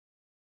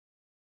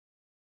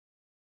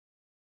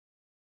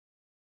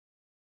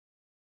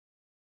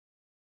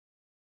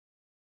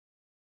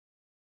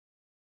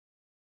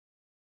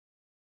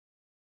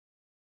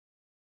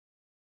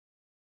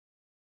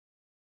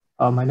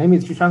My name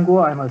is Zhishan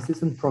Guo. I'm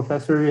assistant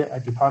professor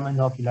at Department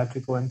of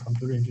Electrical and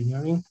Computer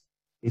Engineering.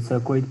 It's a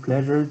great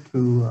pleasure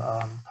to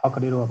talk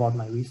a little about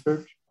my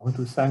research. I want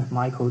to thank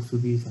Michael,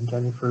 Subis, and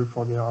Jennifer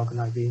for their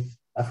organizing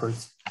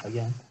efforts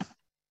again.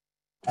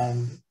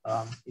 And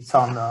it's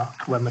on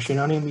when machine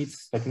learning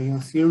meets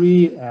scheduling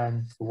theory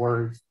and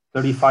towards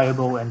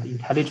certifiable and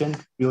intelligent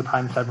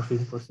real-time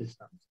cyber-physical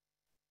systems.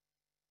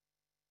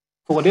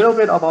 So a little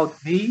bit about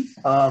me.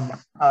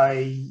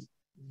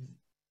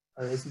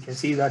 As you can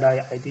see that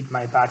I did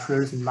my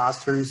bachelor's and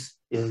master's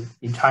in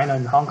China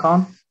and Hong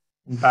Kong.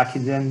 And back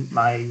then,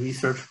 my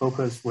research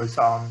focus was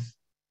on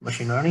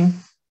machine learning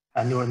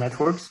and neural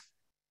networks.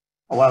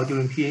 While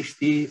doing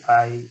PhD,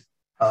 I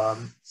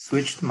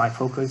switched my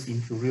focus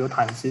into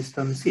real-time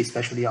systems,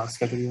 especially on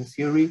scheduling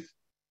theory.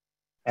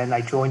 And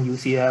I joined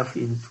UCF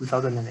in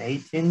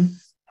 2018.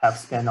 Have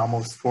spent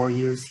almost 4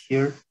 years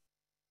here.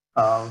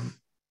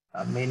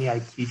 Mainly I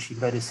teach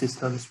embedded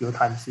systems,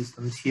 real-time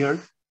systems here.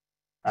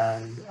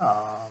 And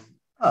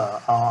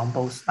on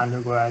both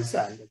undergrads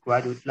and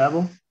graduate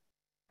level.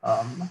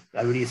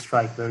 I really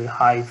strike very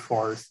high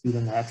for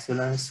student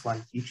excellence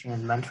when teaching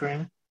and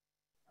mentoring,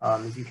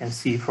 as you can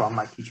see from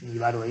my teaching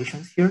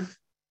evaluations here.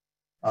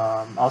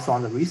 Also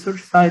on the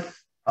research side,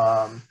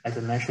 as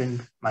I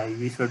mentioned, my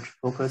research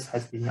focus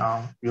has been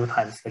on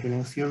real-time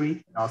scheduling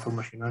theory and also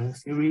machine learning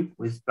theory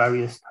with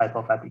various type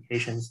of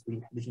applications to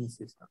intelligent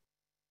systems.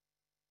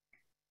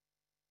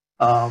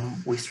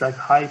 We strike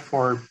high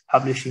for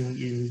publishing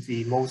in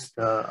the most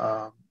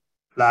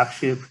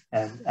flagship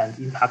and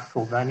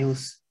impactful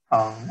venues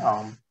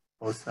on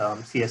both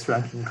CS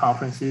ranking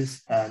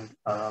conferences and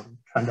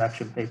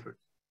transaction papers.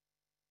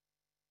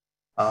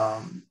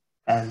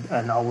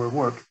 And our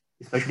work,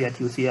 especially at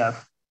UCF,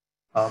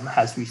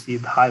 has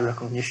received high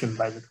recognition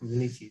by the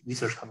community,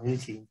 research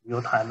community in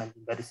real-time and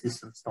embedded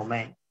systems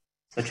domain,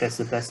 such as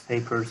the Best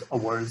Papers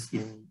Awards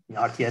in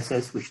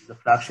RTSS, which is the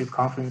flagship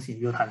conference in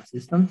real-time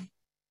systems,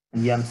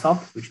 and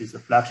EMSOP, which is the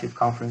flagship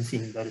conference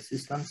in embedded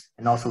systems,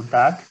 and also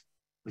DAC,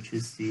 which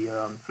is the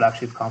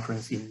flagship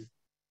conference in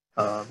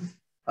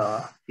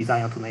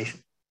design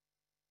automation.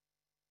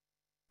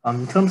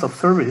 In terms of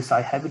service, I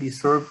heavily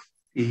serve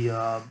the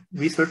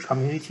research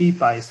community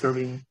by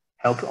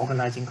help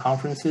organizing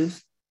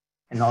conferences,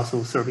 and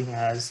also serving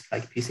as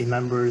like PC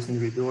members and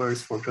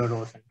reviewers for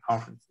journals and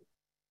conferences.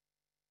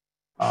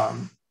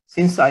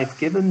 Since I've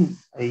given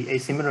a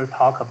similar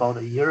talk about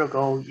a year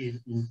ago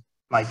in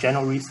my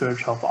general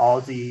research of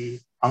all the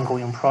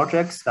ongoing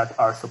projects that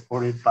are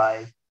supported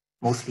by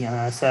mostly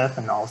NSF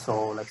and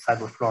also like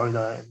Cyber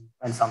Florida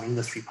and some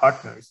industry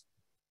partners,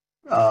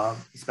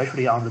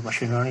 especially on the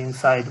machine learning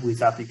side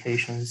with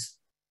applications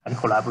and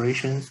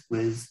collaborations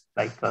with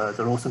like the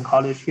Rosen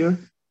College here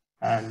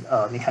and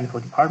mechanical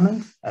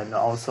department and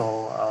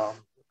also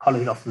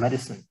College of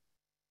Medicine.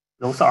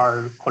 Those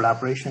are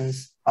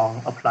collaborations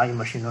on applying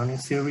machine learning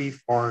theory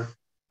for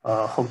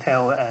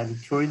hotel and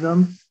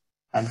tourism,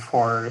 and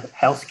for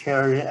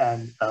healthcare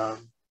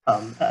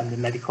and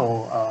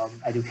medical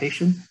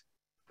education.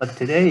 But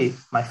today,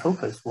 my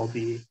focus will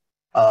be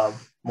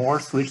more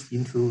switched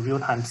into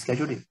real-time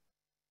scheduling,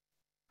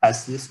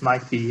 as this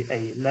might be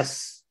a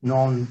less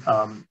known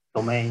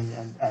domain,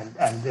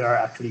 and there are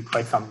actually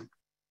quite some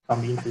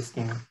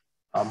interesting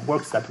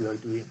works that we are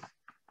doing.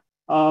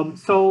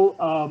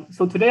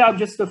 So today I'm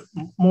just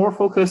more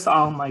focused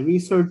on my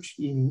research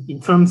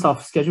in terms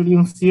of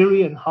scheduling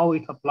theory and how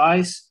it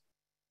applies.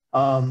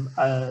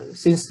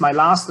 Since my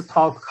last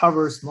talk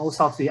covers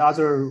most of the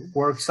other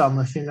works on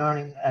machine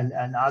learning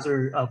and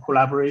other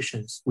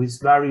collaborations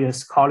with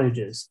various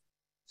colleges.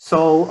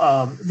 So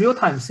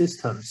real-time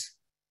systems,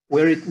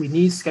 where we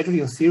need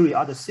scheduling theory,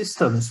 are the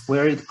systems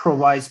where it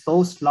provides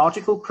both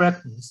logical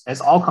correctness,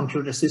 as all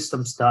computer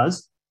systems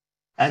does,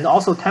 and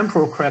also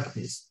temporal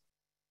correctness.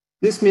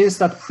 This means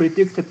that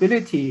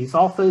predictability is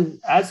often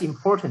as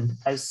important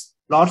as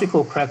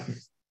logical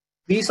correctness.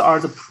 These are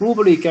the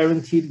provably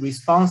guaranteed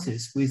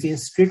responses within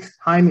strict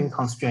timing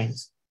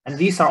constraints, and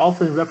these are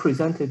often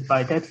represented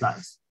by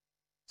deadlines.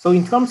 So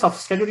in terms of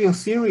scheduling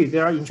theory,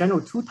 there are in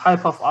general two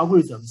types of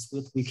algorithms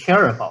that we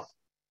care about.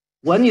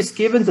 One is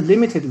given the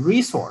limited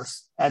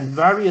resource and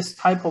various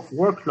type of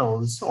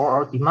workloads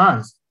or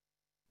demands,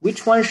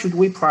 which one should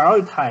we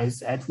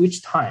prioritize at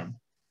which time?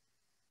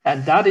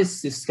 And that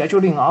is the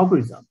scheduling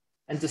algorithm.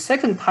 And the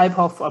second type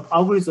of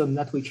algorithm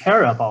that we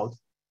care about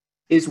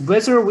is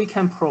whether we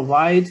can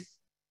provide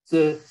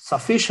the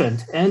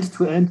sufficient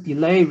end-to-end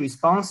delay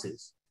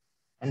responses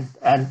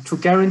and to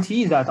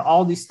guarantee that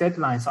all these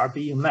deadlines are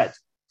being met.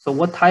 So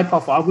what type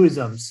of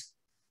algorithms,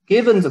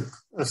 given the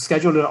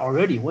scheduler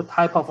already, what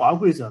type of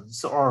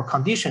algorithms or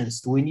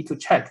conditions do we need to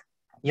check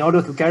in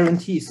order to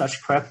guarantee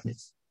such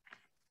correctness?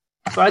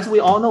 So as we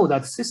all know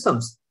that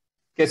systems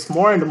gets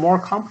more and more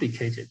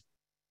complicated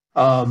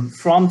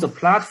from the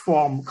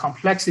platform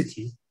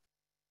complexity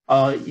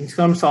in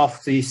terms of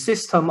the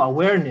system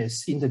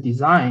awareness in the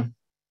design,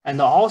 and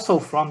also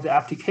from the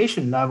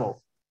application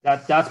level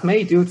that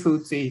may due to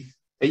the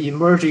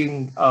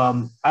emerging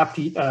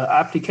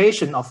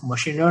application of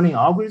machine learning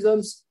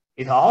algorithms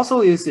It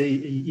also is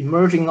a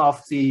emerging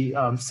of the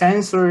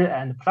sensor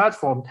and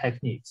platform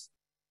techniques.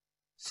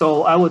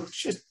 So I would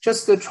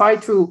just try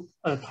to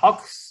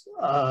talk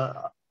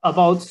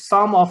about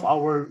some of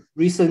our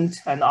recent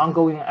and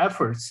ongoing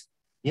efforts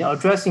in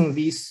addressing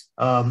these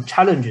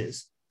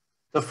challenges.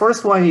 The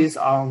first one is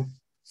on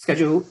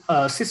schedule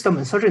system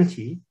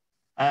uncertainty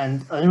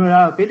and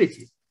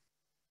unreliability.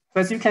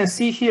 As you can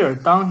see here,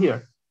 down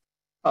here,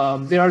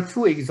 there are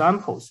two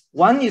examples.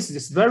 One is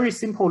this very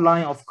simple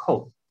line of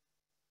code.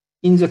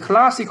 In the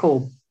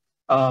classical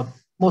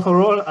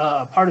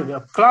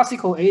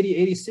classical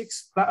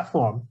 8086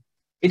 platform,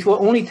 it will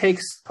only take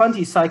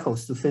 20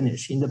 cycles to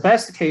finish in the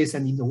best case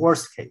and in the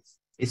worst case.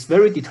 It's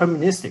very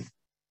deterministic.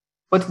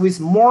 But with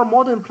more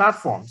modern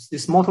platforms,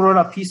 this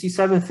Motorola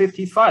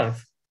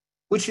PC755,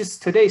 which is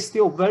today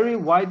still very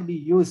widely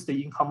used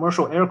in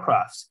commercial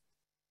aircrafts,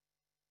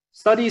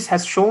 studies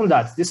has shown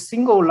that this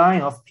single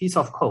line of piece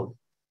of code,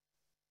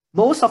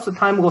 most of the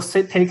time will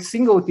take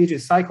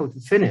single-digit cycle to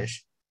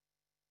finish.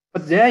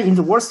 But then in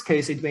the worst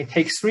case, it may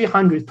take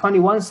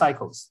 321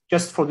 cycles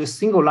just for this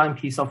single line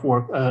piece of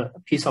work,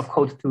 piece of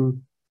code to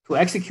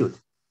execute.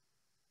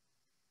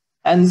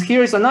 And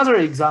here is another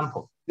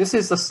example. This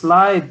is a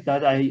slide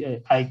that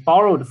I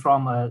borrowed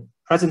from a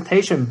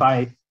presentation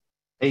by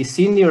a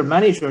senior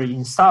manager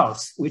in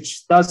sales,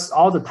 which does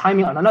all the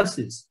timing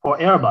analysis for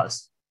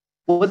Airbus.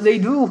 What they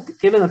do,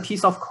 given a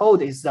piece of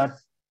code, is that,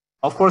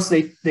 of course,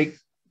 they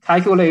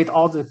calculate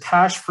all the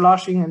cache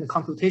flushing and the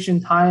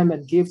computation time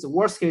and give the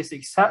worst case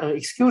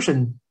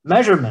execution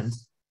measurement,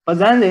 but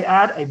then they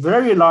add a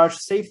very large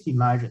safety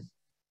margin.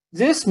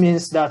 This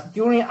means that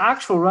during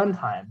actual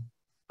runtime,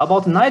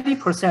 about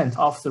 90%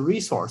 of the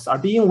resource are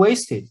being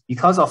wasted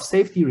because of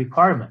safety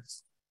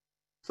requirements.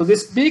 So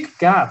this big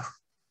gap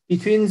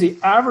between the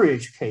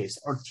average case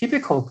or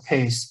typical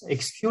case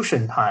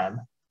execution time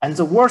and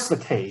the worst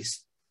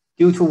case,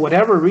 due to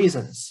whatever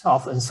reasons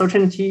of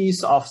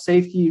uncertainties of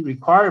safety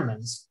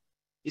requirements,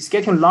 is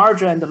getting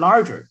larger and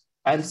larger.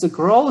 And the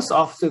growth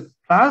of the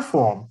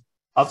platform,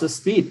 of the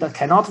speed, that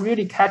cannot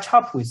really catch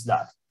up with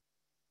that.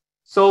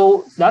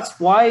 So that's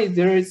why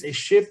there is a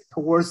shift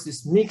towards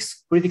this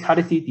mixed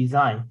criticality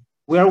design,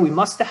 where we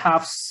must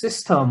have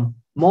system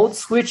mode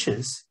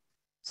switches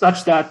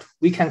such that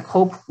we can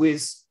cope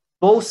with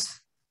both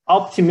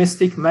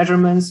optimistic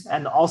measurements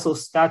and also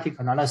static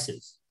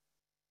analysis.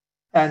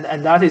 And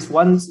that is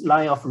one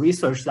line of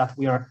research that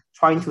we are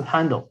trying to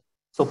handle.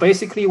 So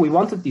basically, we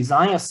want to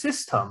design a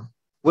system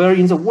where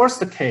in the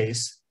worst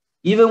case,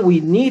 even we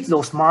need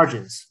those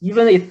margins,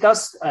 even it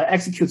does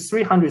execute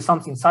 300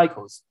 something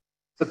cycles,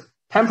 the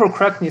temporal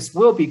correctness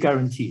will be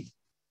guaranteed.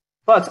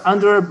 But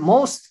under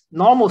most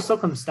normal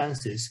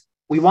circumstances,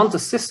 we want the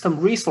system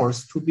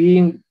resource to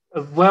be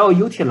well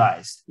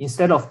utilized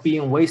instead of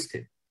being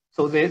wasted.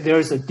 So there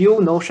is a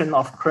dual notion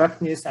of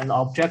correctness and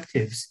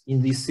objectives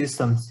in these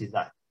systems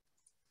design.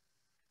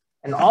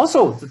 And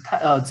also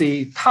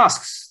the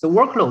tasks, the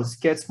workloads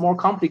gets more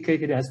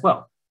complicated as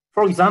well.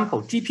 For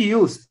example,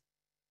 GPUs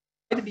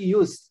can be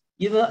used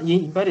even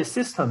in embedded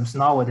systems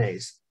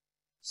nowadays.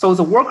 So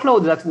the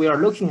workload that we are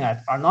looking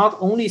at are not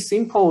only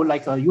simple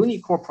like a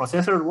unicore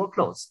processor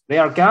workloads, they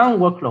are GAN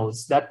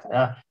workloads that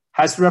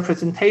has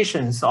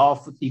representations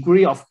of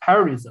degree of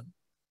parallelism.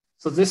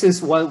 So this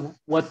is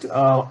what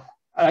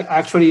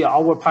actually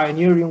our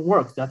pioneering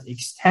work that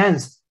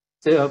extends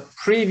the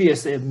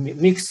previous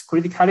mixed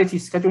criticality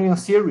scheduling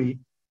theory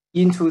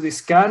into the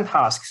GAN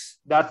tasks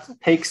that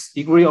takes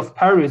degree of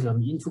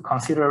parallelism into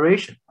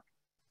consideration.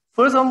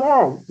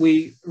 Furthermore,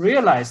 we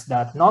realize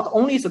that not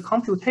only the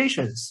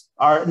computations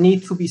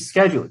need to be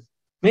scheduled,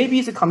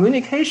 maybe the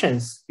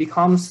communications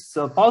becomes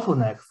the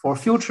bottleneck for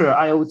future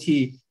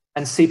IoT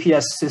and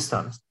CPS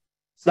systems.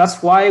 So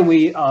that's why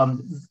we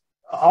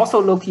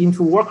also look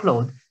into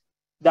workload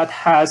that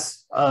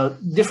has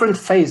different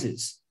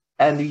phases.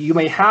 And you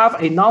may have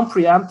a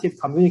non-preemptive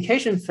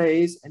communication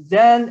phase and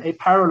then a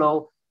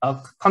parallel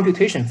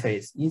computation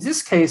phase. In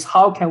this case,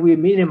 how can we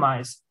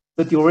minimize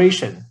the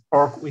duration,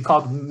 or we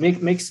call it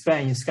mixed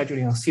span in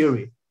scheduling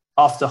theory,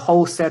 of the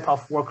whole set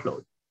of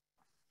workload?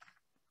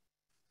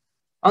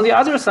 On the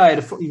other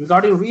side,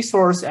 regarding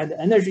resource and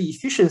energy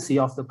efficiency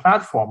of the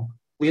platform,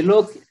 we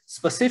look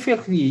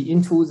specifically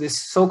into this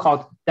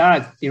so-called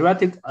DAG,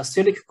 directed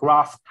acyclic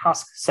graph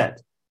task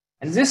set.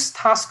 And this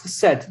task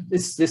set,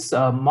 this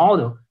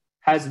model,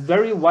 has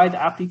very wide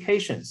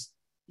applications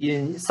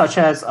in such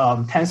as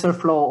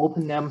TensorFlow,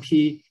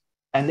 OpenMP,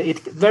 and it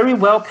very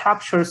well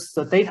captures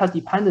the data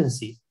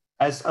dependency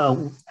as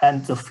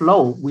and the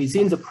flow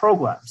within the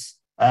programs.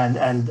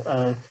 And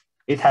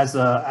it has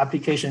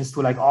applications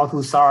to like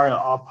AutoSAR,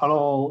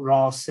 Apollo,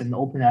 ROS, and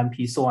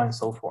OpenMP, so on and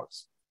so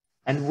forth.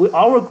 And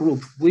our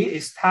group, we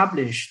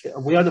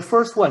are the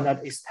first one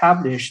that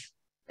established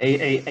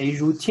a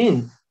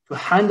routine to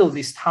handle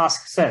these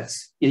task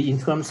sets in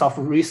terms of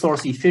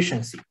resource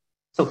efficiency.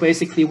 So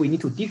basically, we need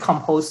to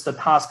decompose the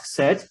task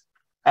set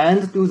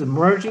and do the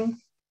merging,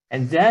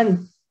 and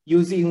then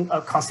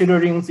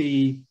considering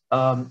the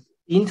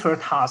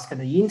inter-task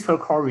and the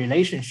inter-core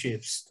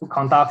relationships to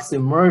conduct the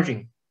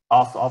merging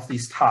of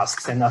these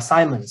tasks and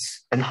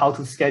assignments and how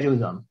to schedule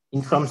them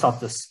in terms of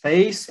the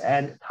space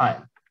and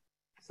time.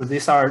 So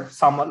these are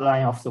some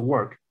line of the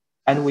work.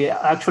 And we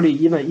actually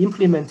even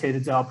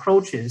implemented the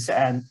approaches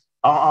and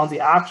on the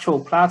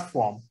actual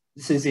platform.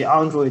 This is the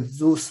Android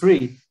Zoo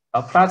 3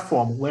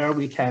 platform where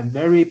we can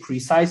very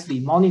precisely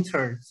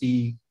monitor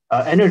the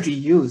energy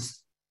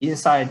use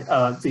inside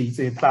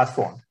the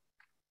platform.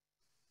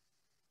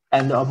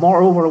 And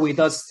moreover, we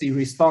does the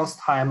response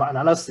time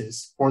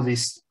analysis for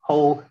this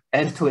whole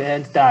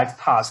end-to-end DAG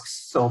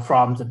tasks. So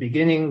from the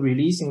beginning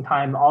releasing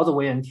time all the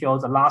way until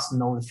the last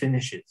node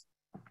finishes.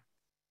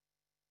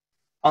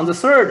 On the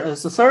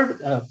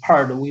third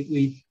part,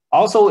 we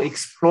also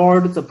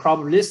explored the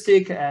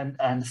probabilistic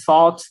and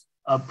thought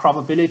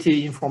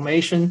probability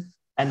information,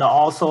 and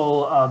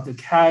also the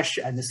cache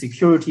and the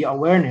security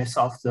awareness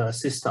of the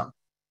system.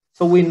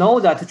 So we know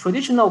that the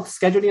traditional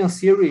scheduling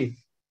theory,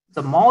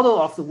 the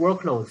model of the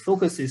workload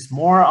focuses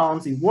more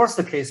on the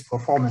worst case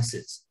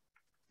performances.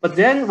 But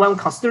then when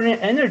considering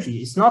energy,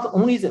 it's not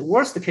only the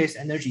worst case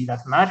energy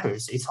that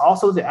matters, it's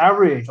also the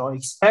average or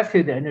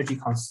expected energy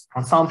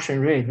consumption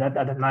rate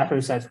that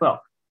matters as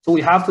well. So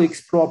we have to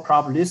explore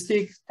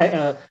probabilistic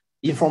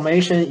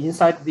information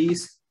inside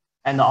these,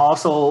 and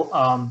also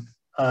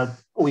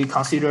we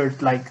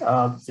considered like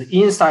the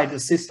inside the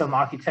system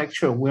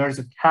architecture where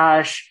the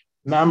cache,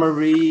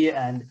 memory,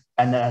 and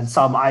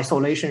some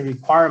isolation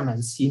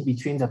requirements in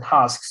between the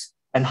tasks.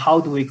 And how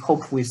do we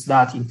cope with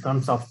that in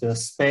terms of the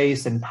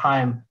space and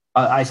time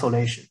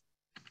isolation?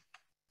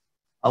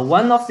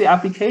 One of the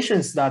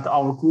applications that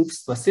our group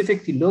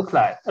specifically look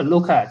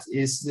at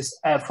is this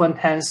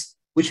F110,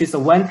 which is a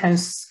 1/10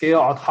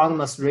 scale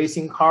autonomous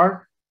racing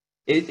car.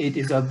 It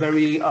is a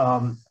very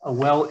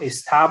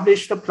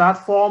well-established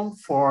platform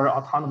for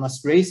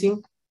autonomous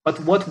racing. But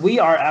what we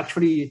are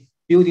actually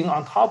building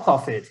on top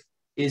of it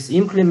is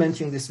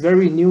implementing this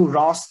very new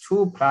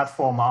ROS2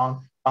 platform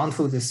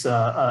onto this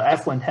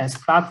F110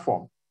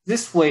 platform.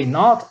 This way,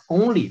 not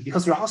only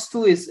because ROS2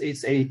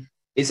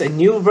 is a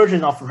new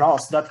version of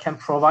ROS that can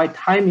provide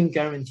timing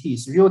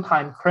guarantees,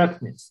 real-time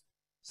correctness.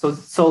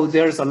 So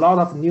there's a lot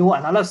of new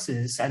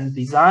analysis and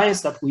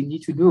designs that we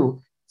need to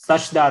do,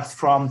 such that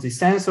from the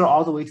sensor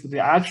all the way to the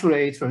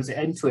actuator, the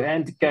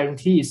end-to-end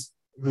guarantees,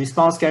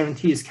 response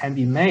guarantees can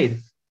be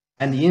made.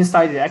 And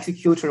inside the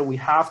executor, we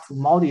have to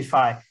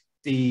modify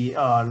the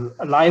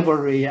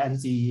library and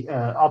the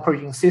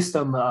operating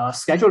system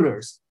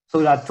schedulers so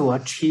that to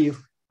achieve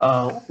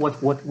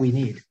what we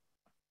need.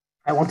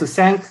 I want to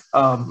thank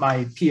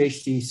my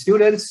PhD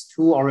students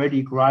who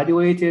already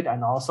graduated,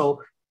 and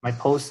also my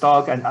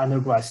postdoc and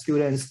undergrad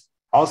students.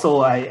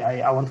 Also,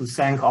 I want to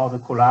thank all the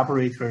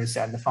collaborators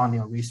and the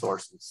funding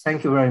resources.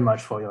 Thank you very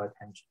much for your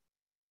attention.